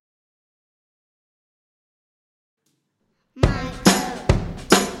I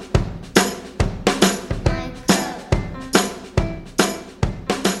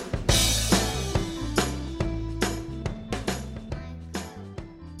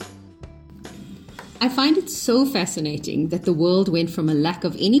find it so fascinating that the world went from a lack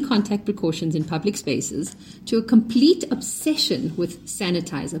of any contact precautions in public spaces to a complete obsession with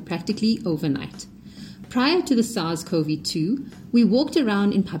sanitizer practically overnight. Prior to the SARS-CoV-2, we walked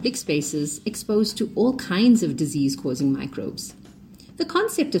around in public spaces exposed to all kinds of disease-causing microbes. The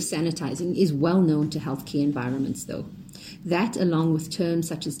concept of sanitizing is well known to healthcare environments, though. That, along with terms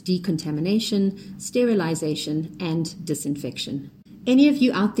such as decontamination, sterilization, and disinfection. Any of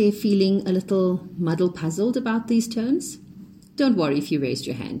you out there feeling a little muddle-puzzled about these terms? Don't worry if you raised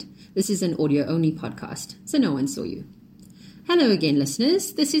your hand. This is an audio-only podcast, so no one saw you. Hello again,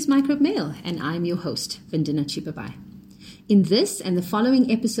 listeners. This is Microbe Mail, and I'm your host, Vindina Chipabai. In this and the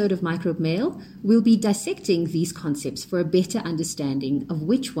following episode of Microbe Mail, we'll be dissecting these concepts for a better understanding of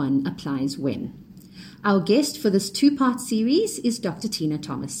which one applies when. Our guest for this two-part series is Dr. Tina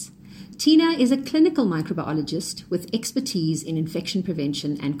Thomas. Tina is a clinical microbiologist with expertise in infection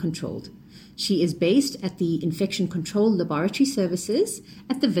prevention and control. She is based at the Infection Control Laboratory Services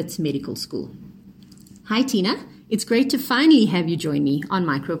at the Wits Medical School. Hi, Tina. It's great to finally have you join me on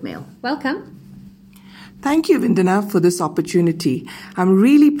Microbe Mail. Welcome. Thank you, Vindina, for this opportunity. I'm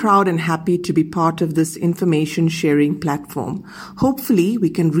really proud and happy to be part of this information sharing platform. Hopefully, we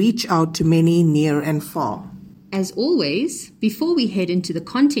can reach out to many near and far. As always, before we head into the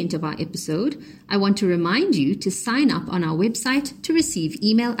content of our episode, I want to remind you to sign up on our website to receive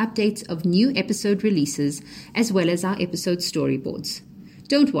email updates of new episode releases, as well as our episode storyboards.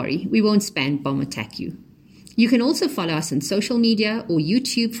 Don't worry, we won't spam bomb attack you. You can also follow us on social media or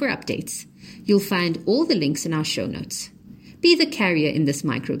YouTube for updates. You'll find all the links in our show notes. Be the carrier in this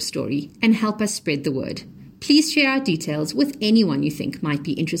microbe story and help us spread the word. Please share our details with anyone you think might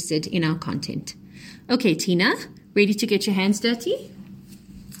be interested in our content. Okay, Tina, ready to get your hands dirty?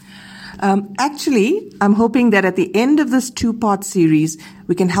 Actually, I'm hoping that at the end of this two-part series,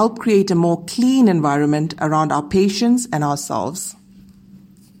 we can help create a more clean environment around our patients and ourselves.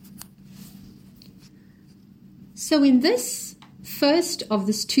 So in this first of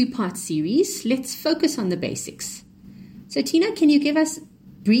this two-part series, let's focus on the basics. So Tina, can you give us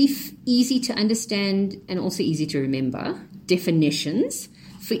brief, easy to understand, and also easy to remember definitions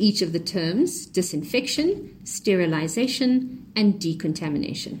for each of the terms disinfection, sterilization, and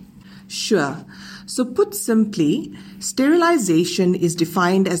decontamination? Sure. So put simply, sterilization is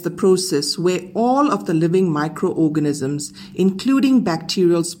defined as the process where all of the living microorganisms, including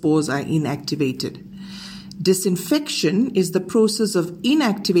bacterial spores, are inactivated. Disinfection is the process of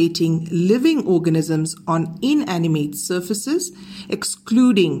inactivating living organisms on inanimate surfaces,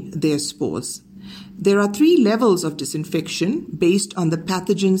 excluding their spores. There are 3 levels of disinfection based on the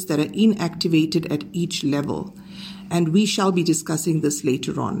pathogens that are inactivated at each level, and we shall be discussing this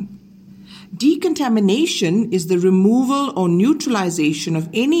later on. Decontamination is the removal or neutralization of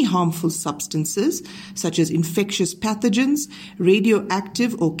any harmful substances, such as infectious pathogens,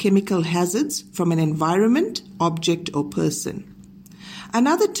 radioactive or chemical hazards from an environment, object, or person.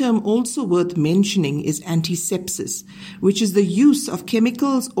 Another term also worth mentioning is antisepsis, which is the use of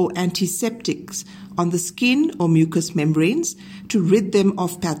chemicals or antiseptics on the skin or mucous membranes to rid them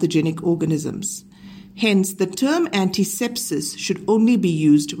of pathogenic organisms. Hence, the term antisepsis should only be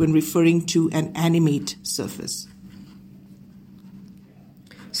used when referring to an animate surface.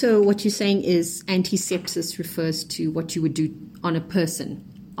 So what you're saying is antisepsis refers to what you would do on a person,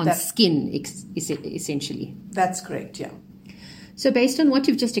 on skin, essentially. That's correct, yeah. So based on what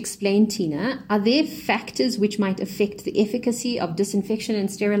you've just explained, Tina, are there factors which might affect the efficacy of disinfection and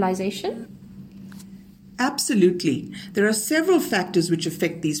sterilization? Absolutely. There are several factors which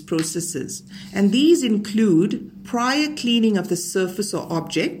affect these processes, and these include prior cleaning of the surface or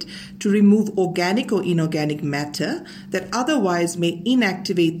object to remove organic or inorganic matter that otherwise may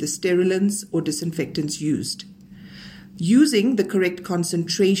inactivate the sterilants or disinfectants used. Using the correct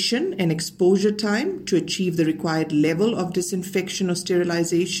concentration and exposure time to achieve the required level of disinfection or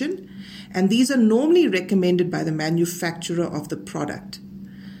sterilization, and these are normally recommended by the manufacturer of the product.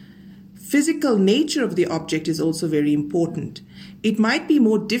 Physical nature of the object is also very important. It might be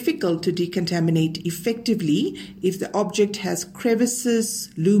more difficult to decontaminate effectively if the object has crevices,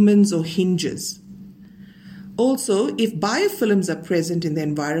 lumens, or hinges. Also, if biofilms are present in the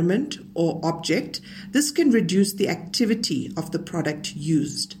environment or object, this can reduce the activity of the product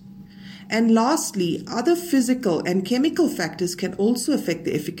used. And lastly, other physical and chemical factors can also affect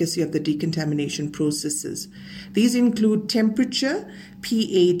the efficacy of the decontamination processes. These include temperature,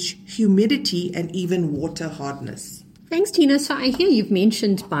 pH, humidity, and even water hardness. Thanks, Tina. So I hear you've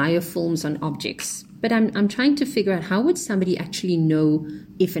mentioned biofilms on objects, but I'm trying to figure out, how would somebody actually know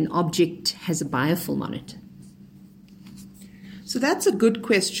if an object has a biofilm on it? So that's a good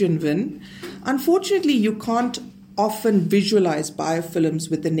question, Vin. Unfortunately, you can't often visualize biofilms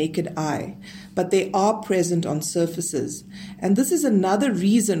with the naked eye, but they are present on surfaces. And this is another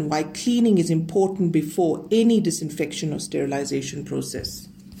reason why cleaning is important before any disinfection or sterilization process.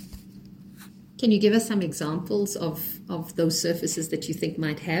 Can you give us some examples of those surfaces that you think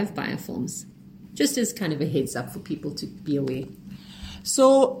might have biofilms? Just as kind of a heads up for people to be aware.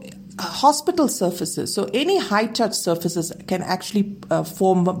 So hospital surfaces, so any high-touch surfaces can actually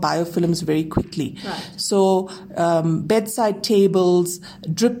form biofilms very quickly. Right. So bedside tables,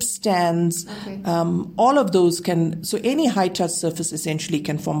 drip stands, okay. All of those can, so any high-touch surface essentially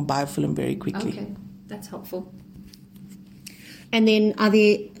can form biofilm very quickly. Okay, that's helpful. And then are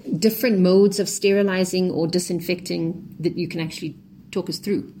there different modes of sterilizing or disinfecting that you can actually talk us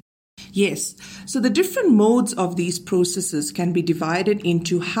through? Yes. So the different modes of these processes can be divided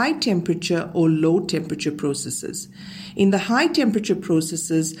into high temperature or low temperature processes. In the high temperature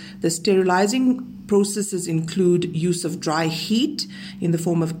processes, the sterilizing processes include use of dry heat in the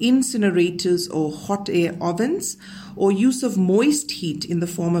form of incinerators or hot air ovens, or use of moist heat in the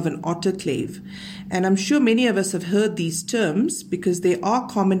form of an autoclave. And I'm sure many of us have heard these terms because they are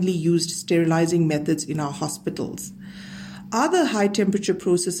commonly used sterilizing methods in our hospitals. Other high-temperature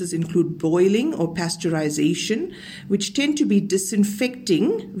processes include boiling or pasteurization, which tend to be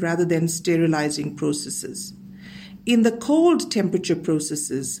disinfecting rather than sterilizing processes. In the cold temperature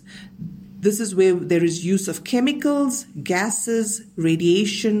processes, this is where there is use of chemicals, gases,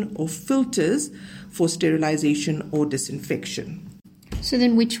 radiation, or filters for sterilization or disinfection. So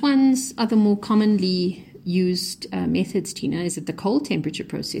then which ones are the more commonly used methods, Tina? Is it the cold temperature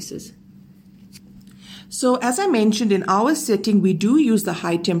processes? So as I mentioned, in our setting, we do use the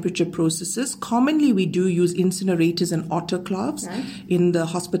high temperature processes. Commonly, we do use incinerators and autoclaves in the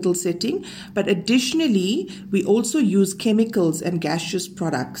hospital setting. But additionally, we also use chemicals and gaseous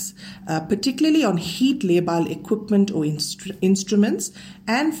products, particularly on heat labile equipment or instruments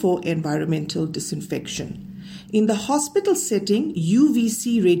and for environmental disinfection. In the hospital setting,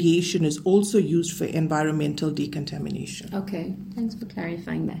 UVC radiation is also used for environmental decontamination. Okay, thanks for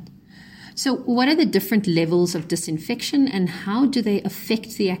clarifying that. So what are the different levels of disinfection and how do they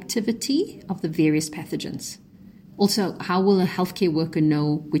affect the activity of the various pathogens? Also, how will a healthcare worker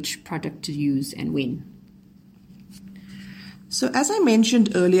know which product to use and when? So as I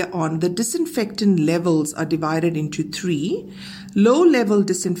mentioned earlier on, the disinfectant levels are divided into three. Low-level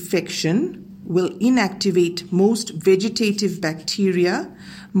disinfection will inactivate most vegetative bacteria,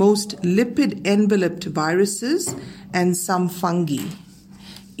 most lipid-enveloped viruses, and some fungi.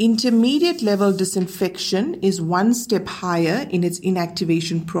 Intermediate level disinfection is one step higher in its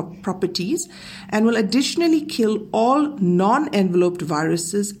inactivation properties and will additionally kill all non-enveloped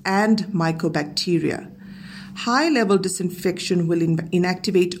viruses and mycobacteria. High level disinfection will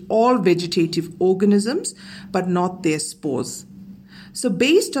inactivate all vegetative organisms but not their spores. So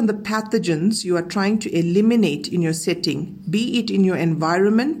based on the pathogens you are trying to eliminate in your setting, be it in your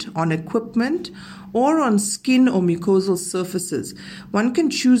environment, on equipment, or on skin or mucosal surfaces, one can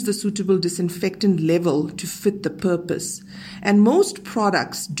choose the suitable disinfectant level to fit the purpose. And most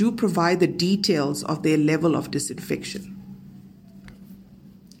products do provide the details of their level of disinfection.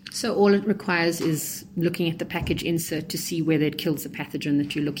 So all it requires is looking at the package insert to see whether it kills the pathogen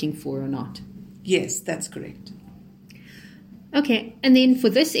that you're looking for or not. Yes, that's correct. Okay, and then for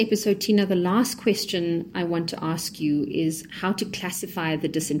this episode, Tina, the last question I want to ask you is how to classify the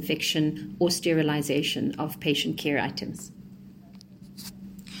disinfection or sterilization of patient care items.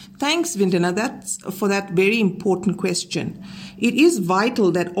 Thanks, Vindana, for that very important question. It is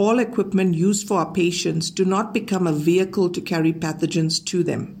vital that all equipment used for our patients do not become a vehicle to carry pathogens to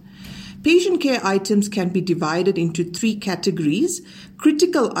them. Patient care items can be divided into three categories.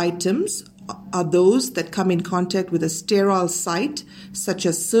 Critical items are those that come in contact with a sterile site, such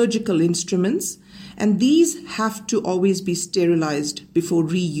as surgical instruments, and these have to always be sterilized before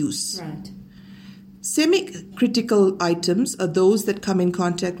reuse. Right. Semi-critical items are those that come in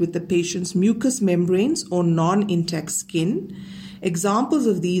contact with the patient's mucous membranes or non-intact skin. Examples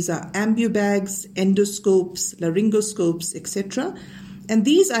of these are ambu-bags, endoscopes, laryngoscopes, etc. And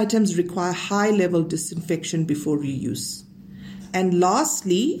these items require high-level disinfection before reuse. And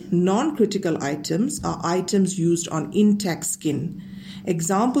lastly, non-critical items are items used on intact skin.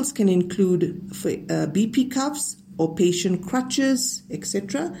 Examples can include BP cuffs or patient crutches,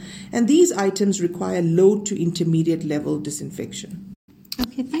 etc. And these items require low to intermediate level disinfection.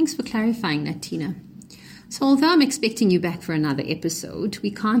 Okay, thanks for clarifying that, Tina. So although I'm expecting you back for another episode, we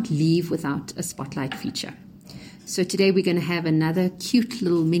can't leave without a spotlight feature. So today we're going to have another cute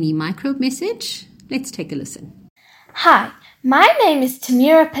little mini microbe message. Let's take a listen. Hi, my name is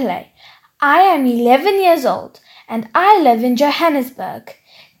Tamira Pillay. I am 11 years old and I live in Johannesburg.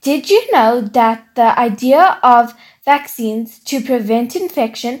 Did you know that the idea of vaccines to prevent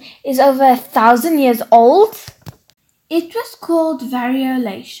infection is over 1,000 years old? It was called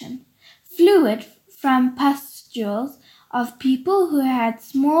variolation. Fluid from pustules of people who had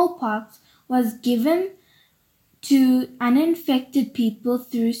smallpox was given to uninfected people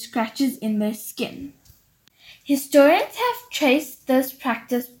through scratches in their skin. Historians have traced this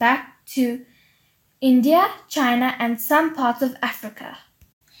practice back to India, China, and some parts of Africa.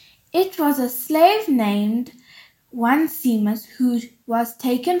 It was a slave named Onesimus who was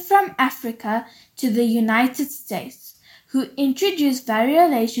taken from Africa to the United States, who introduced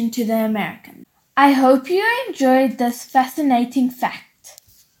variolation to the Americans. I hope you enjoyed this fascinating fact.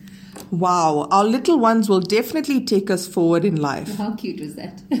 Wow, our little ones will definitely take us forward in life. How cute was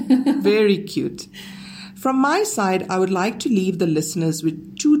that? Very cute. From my side, I would like to leave the listeners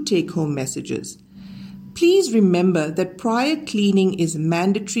with 2 take-home messages. Please remember that prior cleaning is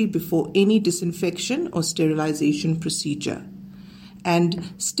mandatory before any disinfection or sterilization procedure.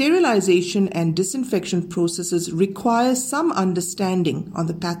 And sterilization and disinfection processes require some understanding on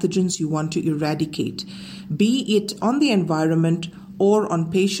the pathogens you want to eradicate, be it on the environment or on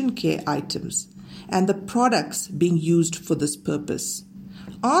patient care items, and the products being used for this purpose.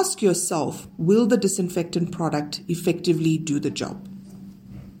 Ask yourself, will the disinfectant product effectively do the job?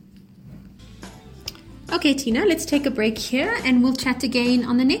 Okay, Tina, let's take a break here and we'll chat again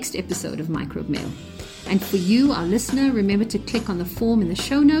on the next episode of Microbe Mail. And for you, our listener, remember to click on the form in the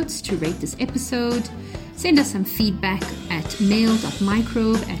show notes to rate this episode. Send us some feedback at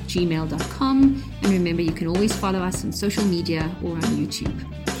mail.microbe@gmail.com. And remember, you can always follow us on social media or on YouTube.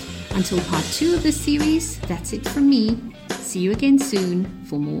 Until part 2 of this series, that's it from me. See you again soon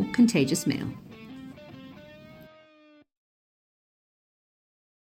for more Contagious Mail.